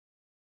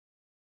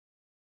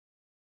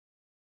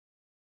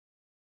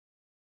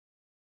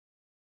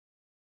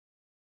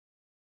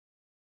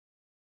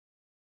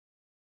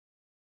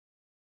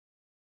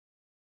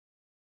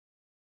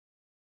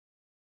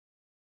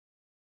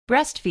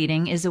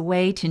Breastfeeding is a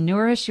way to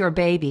nourish your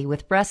baby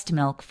with breast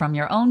milk from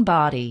your own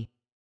body.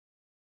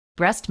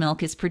 Breast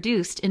milk is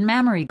produced in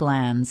mammary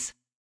glands.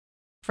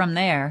 From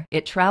there,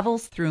 it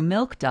travels through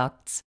milk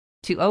ducts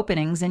to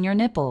openings in your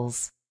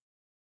nipples.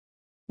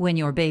 When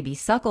your baby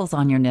suckles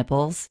on your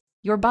nipples,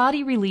 your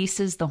body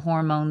releases the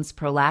hormones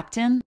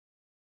prolactin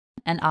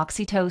and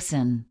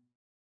oxytocin.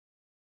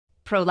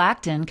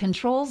 Prolactin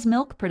controls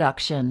milk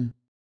production,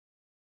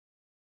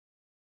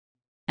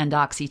 and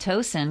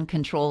oxytocin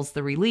controls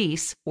the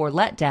release or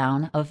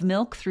letdown of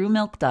milk through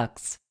milk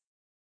ducts.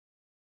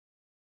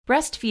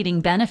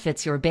 Breastfeeding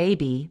benefits your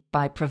baby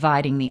by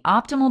providing the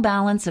optimal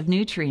balance of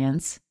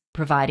nutrients,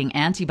 providing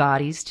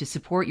antibodies to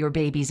support your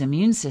baby's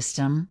immune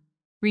system,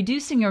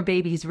 reducing your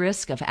baby's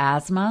risk of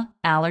asthma,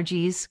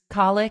 allergies,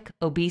 colic,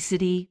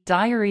 obesity,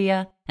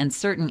 diarrhea, and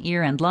certain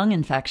ear and lung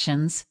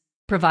infections,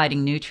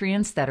 providing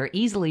nutrients that are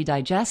easily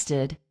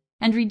digested,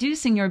 and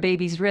reducing your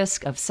baby's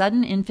risk of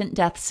sudden infant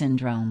death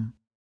syndrome.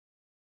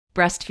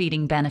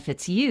 Breastfeeding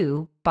benefits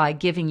you by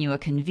giving you a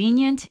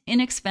convenient,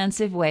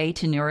 inexpensive way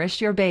to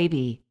nourish your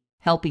baby,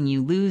 helping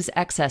you lose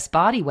excess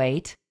body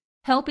weight,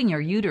 helping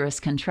your uterus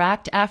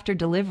contract after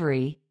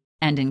delivery,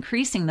 and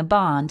increasing the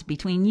bond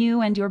between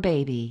you and your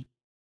baby.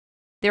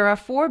 There are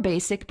 4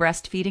 basic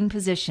breastfeeding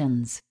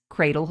positions: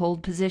 cradle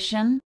hold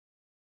position,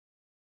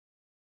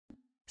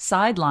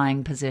 side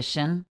lying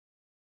position,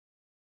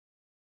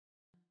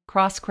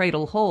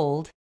 cross-cradle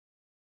hold,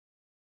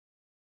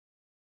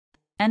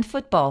 and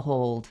football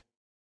hold.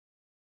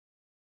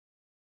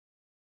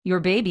 Your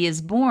baby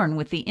is born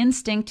with the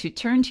instinct to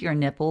turn to your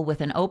nipple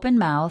with an open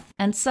mouth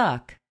and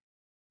suck.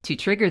 To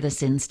trigger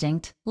this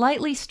instinct,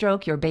 lightly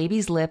stroke your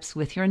baby's lips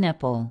with your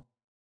nipple.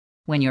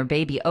 When your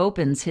baby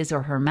opens his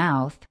or her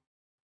mouth,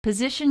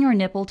 position your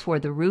nipple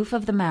toward the roof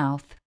of the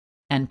mouth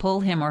and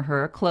pull him or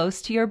her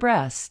close to your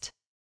breast.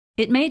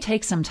 It may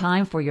take some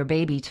time for your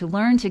baby to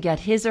learn to get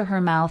his or her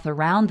mouth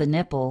around the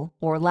nipple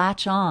or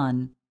latch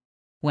on.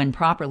 When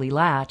properly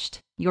latched,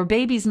 your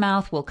baby's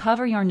mouth will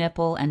cover your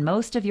nipple and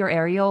most of your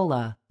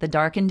areola, the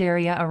darkened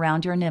area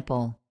around your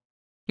nipple.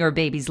 Your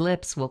baby's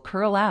lips will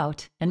curl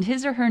out and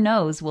his or her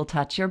nose will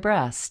touch your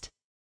breast.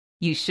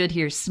 You should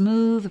hear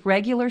smooth,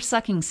 regular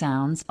sucking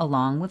sounds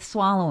along with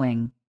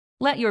swallowing.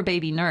 Let your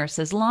baby nurse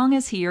as long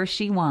as he or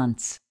she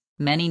wants.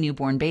 Many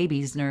newborn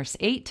babies nurse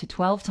 8 to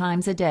 12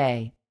 times a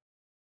day.